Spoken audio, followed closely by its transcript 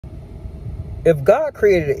If God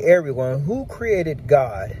created everyone, who created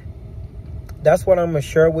God? That's what I'm going to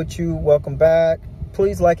share with you. Welcome back.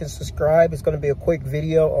 Please like and subscribe. It's going to be a quick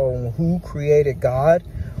video on who created God.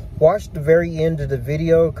 Watch the very end of the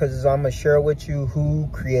video because I'm going to share with you who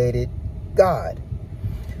created God.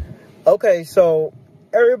 Okay, so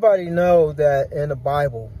everybody know that in the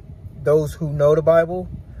Bible, those who know the Bible,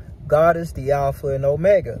 God is the Alpha and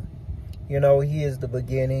Omega. You know, he is the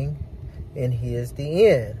beginning and he is the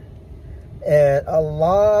end. And a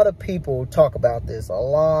lot of people talk about this. A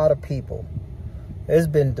lot of people. There's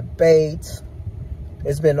been debates.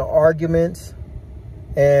 It's been arguments.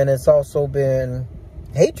 And it's also been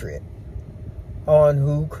hatred on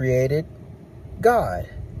who created God.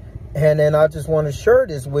 And then I just want to share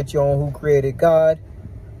this with you on who created God.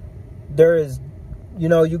 There is, you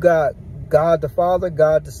know, you got God the Father,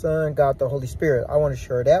 God the Son, God the Holy Spirit. I want to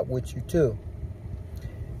share that with you too.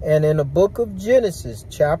 And in the book of Genesis,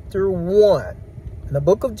 chapter 1, in the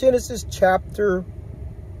book of Genesis, chapter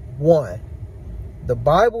 1, the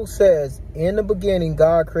Bible says, in the beginning,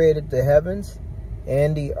 God created the heavens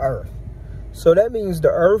and the earth. So that means the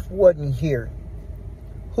earth wasn't here.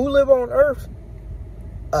 Who live on earth?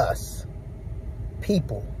 Us.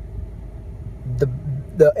 People.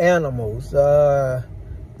 The animals, the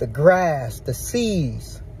grass, the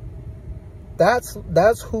seas.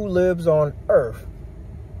 That's who lives on earth.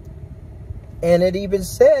 And it even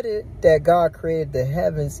said it that God created the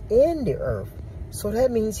heavens and the earth. So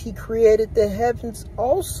that means he created the heavens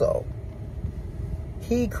also.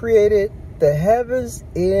 He created the heavens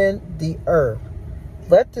and the earth.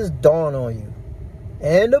 Let this dawn on you.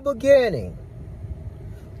 And the beginning.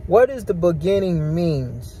 What does the beginning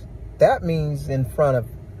means? That means in front of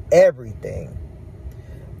everything.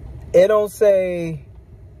 It don't say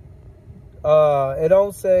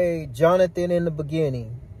Jonathan in the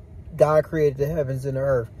beginning. God created the heavens and the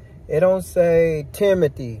earth. It don't say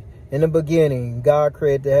Timothy in the beginning. God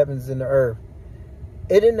created the heavens and the earth.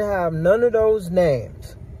 It didn't have none of those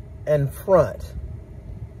names in front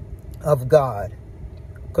of God.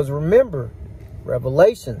 Because remember,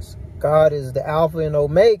 Revelations, God is the Alpha and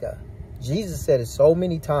Omega. Jesus said it so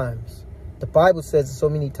many times. The Bible says it so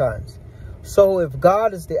many times. So if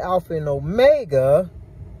God is the Alpha and Omega,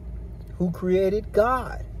 who created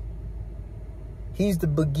God? He's the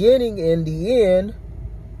beginning and the end.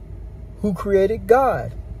 Who created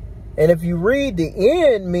God? And if you read, the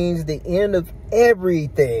end means the end of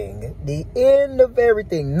everything. The end of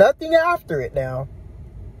everything. Nothing after it now.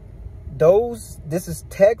 This is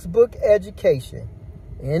textbook education.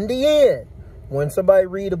 In the end. When somebody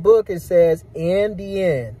read a book, it says in the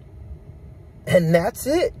end. And that's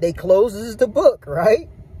it. They closes the book, right?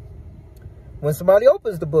 When somebody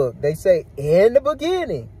opens the book, they say in the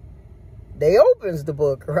beginning. They opens the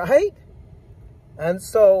book, right? And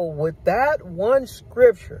so with that one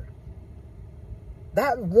scripture,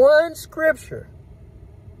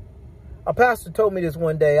 a pastor told me this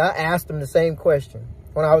one day. I asked him the same question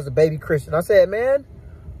when I was a baby Christian. I said, man,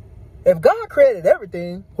 if God created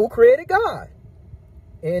everything, who created God?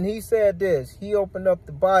 And he said this. He opened up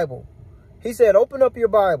the Bible. He said, open up your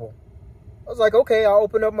Bible. I was like, okay, I'll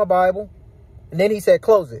open up my Bible. And then he said,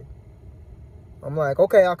 close it. I'm like,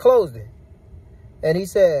 okay, I closed it. And he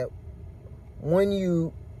said,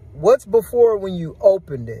 what's before when you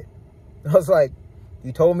opened it? I was like,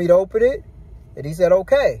 you told me to open it? And he said,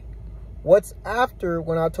 okay. What's after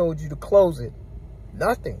when I told you to close it?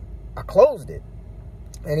 Nothing. I closed it.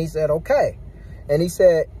 And he said, okay. And he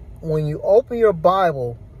said, when you open your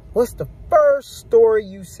Bible, what's the first story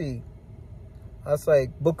you see? I was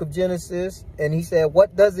like, book of Genesis. And he said,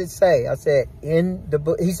 what does it say? I said, in the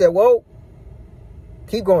book. He said, whoa,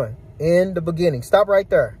 keep going. In the beginning. Stop right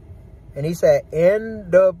there. And he said, in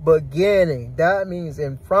the beginning. That means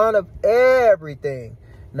in front of everything.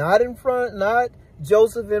 Not in front, not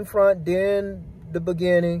Joseph in front, then the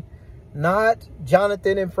beginning. Not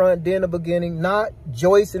Jonathan in front, then the beginning. Not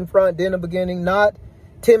Joyce in front, then the beginning. Not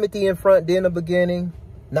Timothy in front, then the beginning.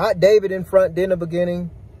 Not David in front, then the beginning.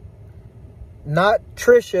 Not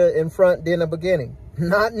Trisha in front, then the beginning.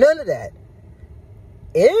 Not none of that.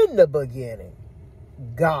 In the beginning,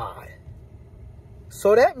 God.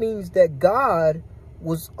 So that means that God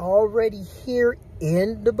was already here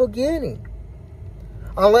in the beginning.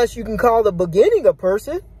 Unless you can call the beginning a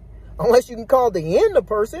person. Unless you can call the end a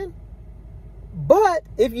person. But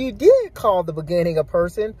if you did call the beginning a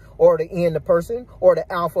person, or the end a person, or the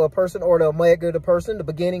alpha a person, or the omega the person, the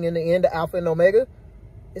beginning and the end, the alpha and omega,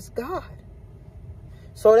 it's God.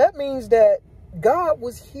 So that means that God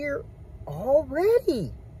was here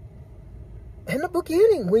already. In the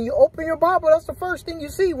beginning, when you open your Bible, that's the first thing you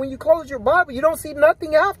see. When you close your Bible, you don't see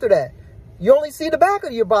nothing after that. You only see the back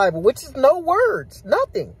of your Bible, which is no words,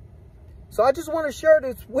 nothing. So I just want to share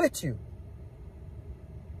this with you.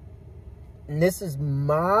 And this is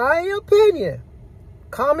my opinion.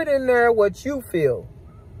 Comment in there what you feel.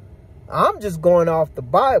 I'm just going off the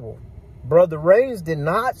Bible. Brother Reigns did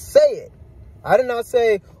not say it. I did not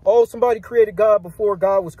say, oh, somebody created God before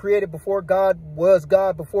God was created, before God was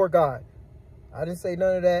God, before God. I didn't say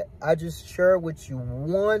none of that. I just shared with you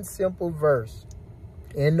one simple verse.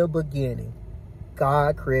 In the beginning,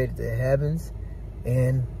 God created the heavens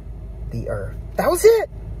and the earth. That was it.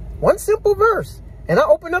 One simple verse. And I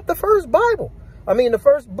opened up the first Bible. I mean, the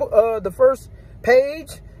first page,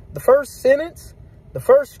 the first sentence, the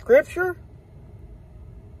first scripture.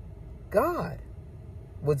 God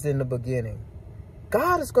was in the beginning.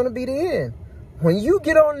 God is going to be the end. When you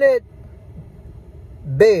get on that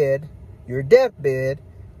bed, your deathbed,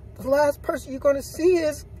 the last person you're going to see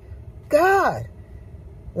is God.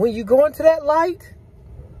 When you go into that light,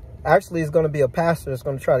 actually, it's going to be a pastor that's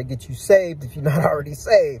going to try to get you saved if you're not already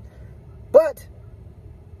saved. But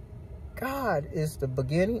God is the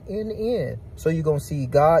beginning and the end. So you're going to see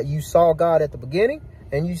God. You saw God at the beginning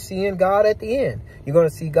and you seeing God at the end. You're going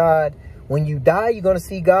to see God when you die. You're going to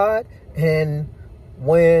see God. And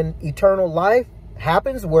when eternal life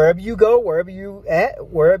happens, wherever you go, wherever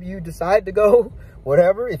you decide to go,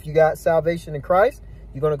 whatever, if you got salvation in Christ,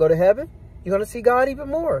 you're going to go to heaven. You're going to see God even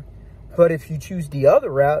more. But if you choose the other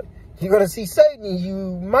route, you're going to see Satan.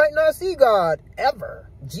 You might not see God ever.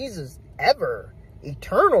 Jesus ever.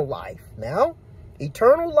 Eternal life. Now,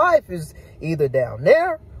 eternal life is either down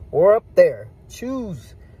there or up there.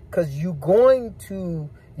 Choose. Because you ain't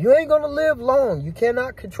going to live long. You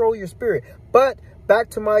cannot control your spirit. But back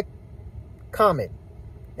to my comment.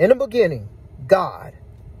 In the beginning, God.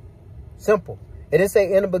 Simple. It didn't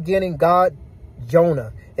say in the beginning, God,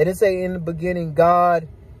 Jonah. It didn't say in the beginning, God,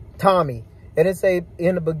 Tommy. It didn't say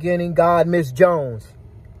in the beginning, God, Miss Jones.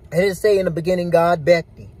 It didn't say in the beginning, God,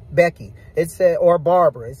 Becky. It said, or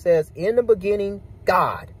Barbara. It says, in the beginning,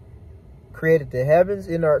 God created the heavens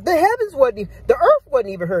and earth. The heavens wasn't, the earth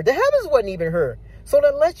wasn't even heard. The heavens wasn't even heard. So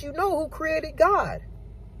that lets you know who created God.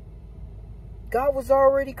 God was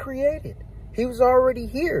already created. He was already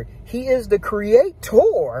here. He is the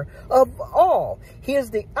creator of all. He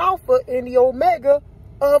is the Alpha and the Omega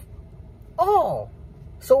of all.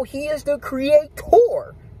 So he is the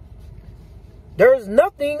creator. There's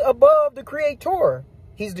nothing above the creator.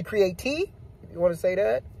 He's the createe, if you want to say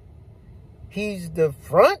that. He's the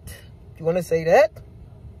front, if you want to say that.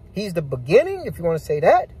 He's the beginning, if you want to say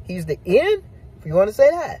that. He's the end, if you want to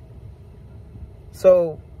say that.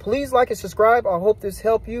 So please like and subscribe. I hope this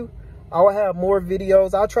helped you. I will have more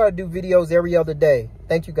videos. I'll try to do videos every other day.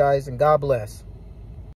 Thank you guys, and God bless.